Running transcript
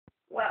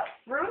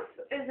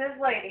is this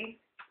lady,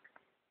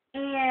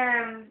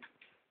 and,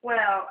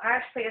 well,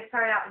 actually it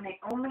started out with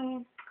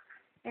Naomi,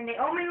 and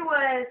Naomi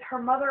was her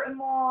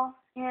mother-in-law,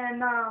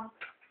 and,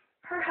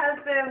 her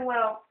husband,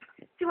 well,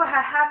 see what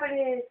had happened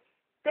is,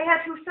 they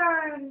had two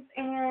sons,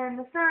 and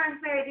the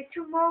sons married these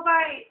two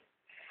Moabites,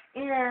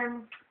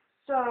 and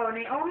so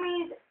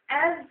Naomi's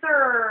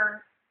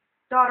other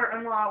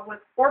daughter-in-law was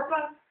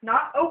Orpah,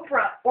 not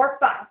Oprah,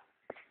 Orpah.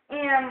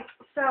 And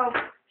so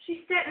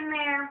she's sitting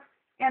there,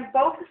 and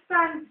both the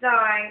sons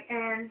die,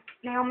 and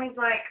Naomi's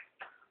like,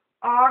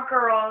 "Aw,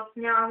 girls,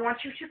 now I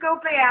want you to go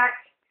back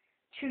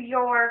to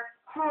your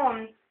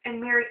homes and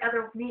marry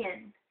other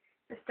men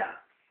and stuff."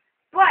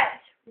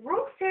 But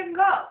Ruth didn't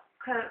go,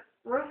 because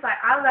Ruth's like,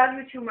 "I love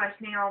you too much,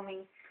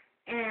 Naomi."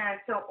 And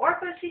so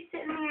Orpah, she's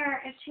sitting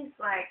there, and she's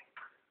like,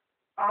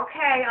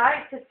 "Okay, all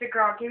right, sister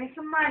girl, give me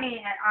some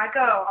money, and I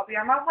go. I'll be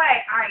on my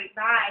way. All right,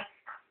 bye."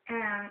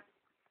 And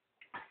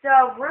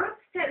so Ruth's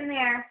sitting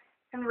there,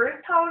 and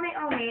Ruth told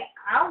Naomi,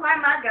 "I don't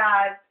like my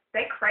gods.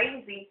 They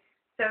crazy."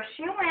 So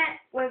she went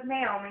with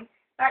Naomi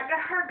back to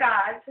her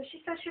God. So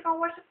she said she's going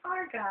to worship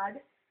our God.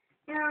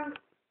 And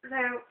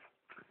so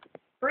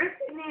Ruth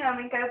and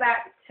Naomi go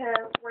back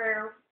to where